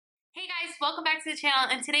welcome back to the channel,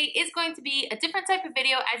 and today is going to be a different type of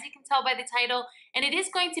video, as you can tell by the title, and it is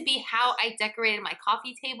going to be how I decorated my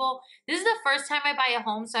coffee table. This is the first time I buy a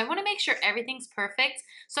home, so I want to make sure everything's perfect.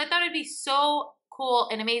 So I thought it'd be so cool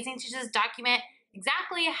and amazing to just document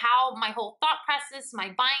exactly how my whole thought process, my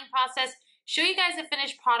buying process, show you guys the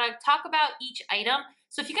finished product, talk about each item.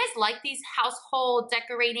 So if you guys like these household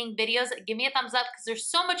decorating videos, give me a thumbs up because there's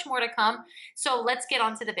so much more to come. So let's get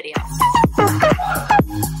on to the video.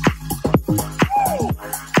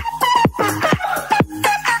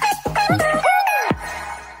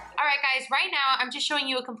 Alright guys, right now I'm just showing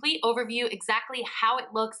you a complete overview, exactly how it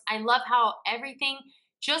looks. I love how everything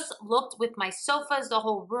just looked with my sofas, the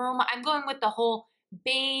whole room. I'm going with the whole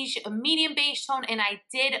beige, a medium beige tone, and I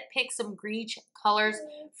did pick some greige colors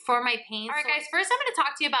for my paint. All right guys, first I'm going to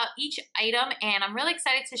talk to you about each item, and I'm really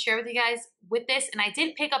excited to share with you guys with this. And I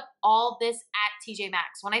did pick up all this at TJ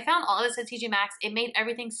Maxx. When I found all this at TJ Maxx, it made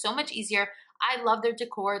everything so much easier. I love their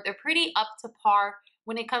decor. They're pretty up to par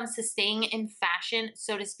when it comes to staying in fashion,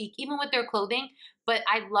 so to speak, even with their clothing, but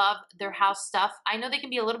I love their house stuff. I know they can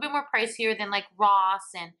be a little bit more pricier than like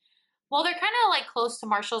Ross, and well, they're kind of like close to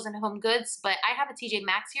Marshalls and Home Goods, but I have a TJ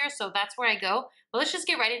Maxx here, so that's where I go. But let's just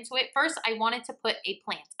get right into it. First, I wanted to put a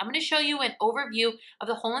plant. I'm going to show you an overview of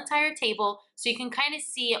the whole entire table so you can kind of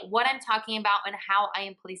see what I'm talking about and how I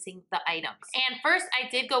am placing the items. And first, I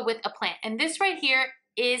did go with a plant, and this right here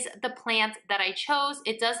is the plant that I chose.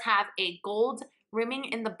 It does have a gold rimming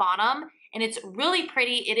in the bottom, and it's really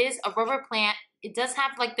pretty. It is a rubber plant. It does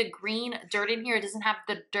have like the green dirt in here. It doesn't have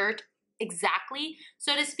the dirt exactly,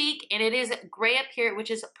 so to speak, and it is gray up here,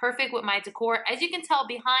 which is perfect with my decor. As you can tell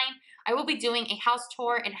behind, I will be doing a house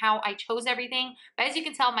tour and how I chose everything, but as you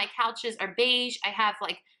can tell, my couches are beige. I have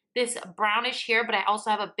like this brownish here, but I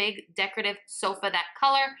also have a big decorative sofa that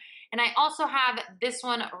color, and I also have this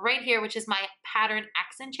one right here, which is my pattern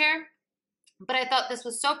accent chair. But I thought this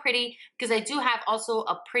was so pretty because I do have also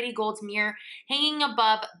a pretty gold mirror hanging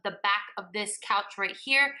above the back of this couch right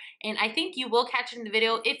here. And I think you will catch it in the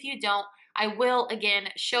video. If you don't, I will again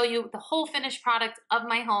show you the whole finished product of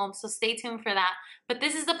my home. So stay tuned for that. But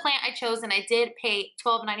this is the plant I chose, and I did pay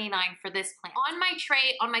 $12.99 for this plant. On my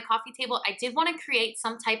tray, on my coffee table, I did want to create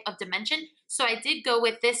some type of dimension. So I did go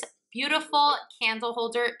with this beautiful candle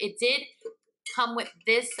holder. It did come with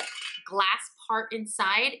this glass part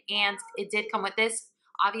inside, and it did come with this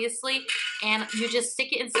obviously, and you just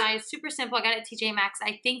stick it inside. It's super simple. I got it at TJ Maxx,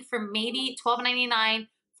 I think for maybe $12.99,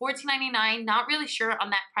 $14.99, not really sure on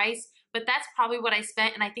that price, but that's probably what I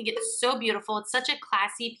spent, and I think it's so beautiful. It's such a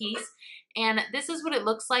classy piece, and this is what it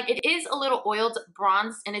looks like. It is a little oiled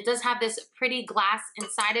bronze, and it does have this pretty glass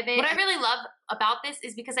inside of it. What I really love about this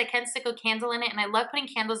is because I can stick a candle in it, and I love putting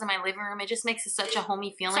candles in my living room. It just makes it such a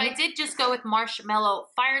homey feeling. So I did just go with Marshmallow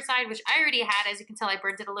Fireside, which I already had. As you can tell, I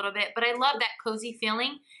burnt it a little bit, but I love that cozy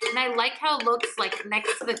feeling, and I like how it looks like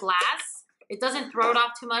next to the glass. It doesn't throw it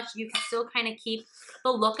off too much. You can still kind of keep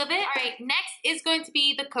the look of it. All right, next is going to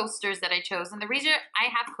be the coasters that I chose. And the reason I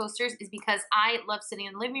have coasters is because I love sitting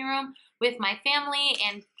in the living room with my family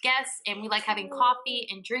and guests, and we like having coffee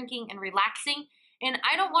and drinking and relaxing. And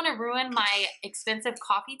I don't want to ruin my expensive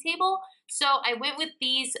coffee table, so I went with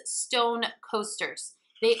these stone coasters.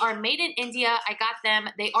 They are made in India. I got them.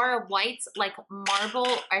 They are a white, like marble,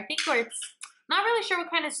 I think, or it's not really sure what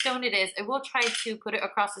kind of stone it is. I will try to put it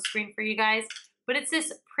across the screen for you guys, but it's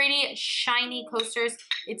this pretty shiny coasters.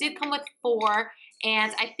 It did come with 4,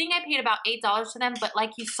 and I think I paid about $8 for them, but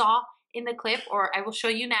like you saw in the clip, or I will show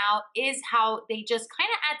you now, is how they just kind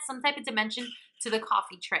of add some type of dimension to the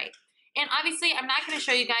coffee tray. And obviously, I'm not going to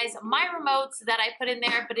show you guys my remotes that I put in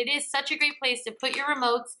there, but it is such a great place to put your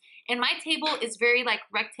remotes. And my table is very like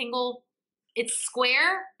rectangle. It's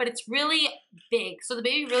square, but it's really big. So the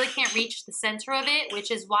baby really can't reach the center of it,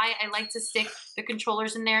 which is why I like to stick the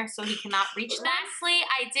controllers in there so he cannot reach them. Lastly,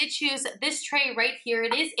 I did choose this tray right here.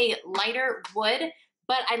 It is a lighter wood,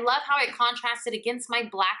 but I love how it contrasted against my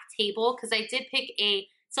black table because I did pick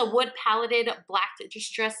it's a wood palleted black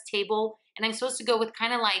distressed table, and I'm supposed to go with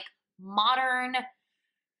kind of like modern,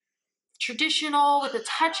 traditional with a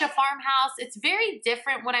touch of farmhouse. It's very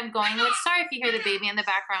different what I'm going with. Sorry if you hear the baby in the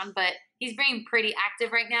background, but he's being pretty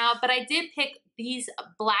active right now. But I did pick these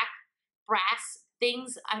black brass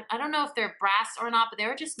things. I don't know if they're brass or not, but they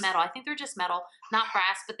were just metal. I think they're just metal, not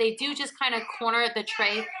brass, but they do just kind of corner the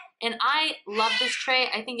tray. And I love this tray.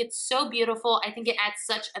 I think it's so beautiful. I think it adds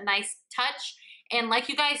such a nice touch. And like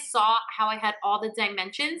you guys saw how I had all the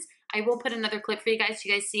dimensions, I will put another clip for you guys so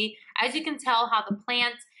you guys see. As you can tell how the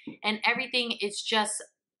plant and everything is just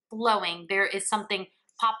flowing. There is something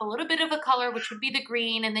pop a little bit of a color, which would be the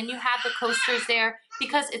green, and then you have the coasters there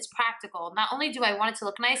because it's practical. Not only do I want it to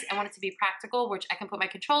look nice, I want it to be practical, which I can put my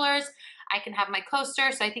controllers, I can have my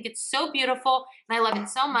coaster, so I think it's so beautiful, and I love it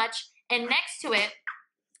so much. And next to it,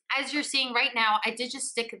 as you're seeing right now, I did just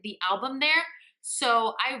stick the album there.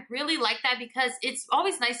 So I really like that because it's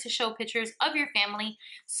always nice to show pictures of your family.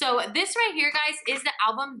 So this right here, guys, is the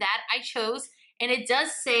album that I chose. And it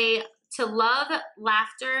does say to love,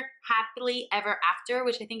 laughter, happily ever after,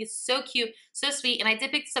 which I think is so cute, so sweet. And I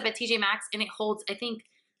did pick this up at TJ Maxx, and it holds, I think,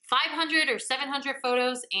 500 or 700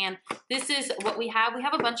 photos, and this is what we have. We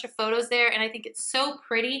have a bunch of photos there, and I think it's so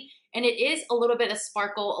pretty, and it is a little bit of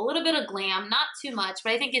sparkle, a little bit of glam, not too much,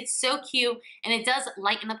 but I think it's so cute, and it does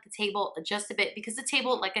lighten up the table just a bit because the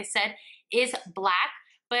table, like I said, is black.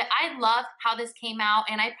 But I love how this came out,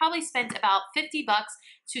 and I probably spent about 50 bucks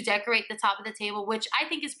to decorate the top of the table, which I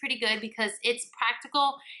think is pretty good because it's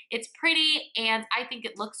practical, it's pretty, and I think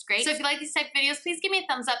it looks great. So if you like these type of videos, please give me a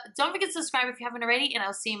thumbs up. Don't forget to subscribe if you haven't already, and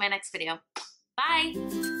I'll see you in my next video.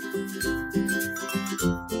 Bye!